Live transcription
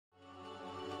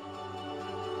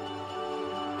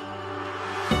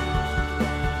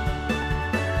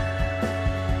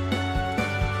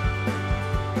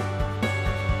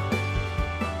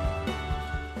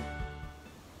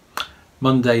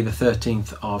Monday the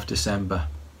 13th of December.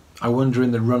 I wonder,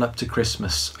 in the run-up to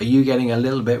Christmas, are you getting a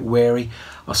little bit weary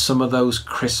of some of those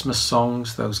Christmas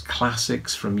songs, those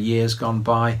classics from years gone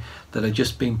by that are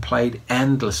just being played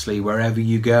endlessly wherever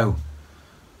you go?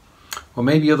 Or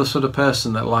maybe you're the sort of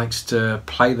person that likes to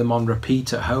play them on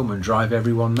repeat at home and drive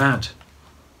everyone mad.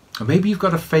 Or maybe you've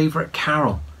got a favourite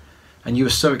carol and you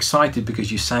were so excited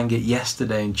because you sang it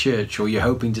yesterday in church, or you're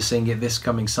hoping to sing it this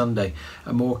coming Sunday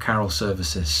at more carol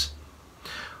services.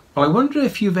 Well, I wonder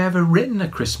if you've ever written a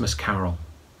Christmas carol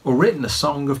or written a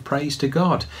song of praise to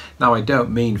God. Now, I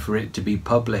don't mean for it to be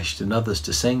published and others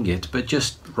to sing it, but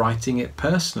just writing it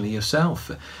personally yourself.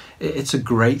 It's a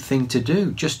great thing to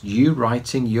do, just you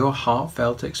writing your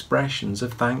heartfelt expressions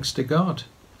of thanks to God.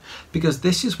 Because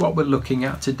this is what we're looking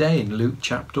at today in Luke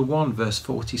chapter 1, verse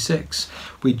 46.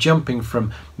 We're jumping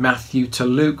from Matthew to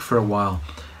Luke for a while,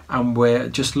 and we're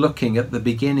just looking at the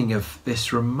beginning of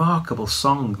this remarkable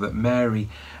song that Mary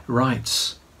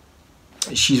writes.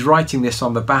 She's writing this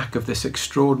on the back of this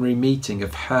extraordinary meeting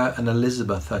of her and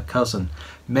Elizabeth, her cousin.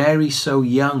 Mary so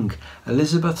young,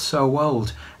 Elizabeth so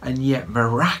old, and yet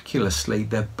miraculously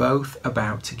they're both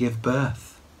about to give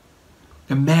birth.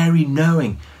 And Mary,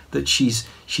 knowing that she's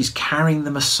carrying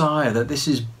the Messiah, that this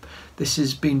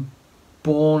has been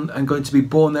born and going to be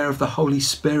born there of the Holy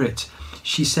Spirit,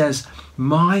 she says,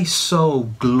 "My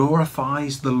soul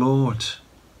glorifies the Lord.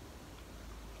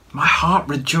 My heart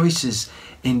rejoices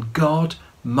in God,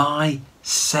 my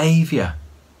Saviour."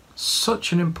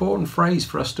 Such an important phrase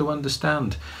for us to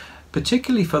understand,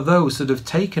 particularly for those that have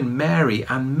taken Mary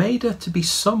and made her to be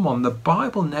someone the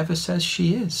Bible never says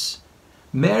she is.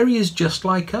 Mary is just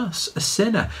like us, a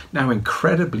sinner, now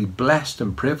incredibly blessed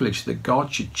and privileged that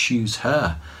God should choose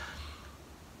her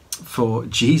for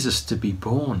Jesus to be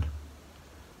born.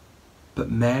 But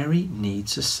Mary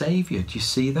needs a Saviour. Do you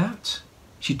see that?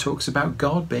 She talks about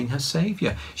God being her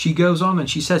Saviour. She goes on and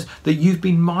she says that you've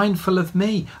been mindful of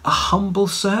me, a humble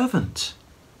servant.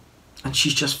 And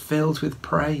she's just filled with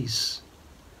praise.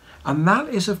 And that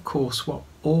is, of course, what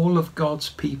all of God's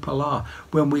people are.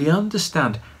 When we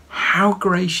understand how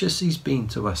gracious he's been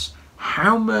to us,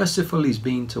 how merciful he's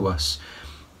been to us,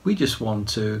 we just want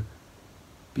to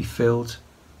be filled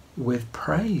with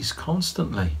praise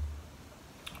constantly.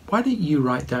 Why don't you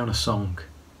write down a song?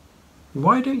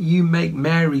 Why don't you make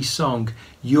Mary's song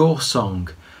your song,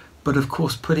 but of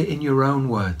course put it in your own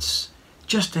words,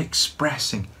 just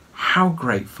expressing how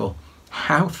grateful,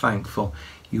 how thankful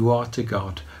you are to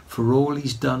God for all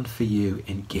he's done for you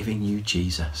in giving you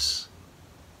Jesus.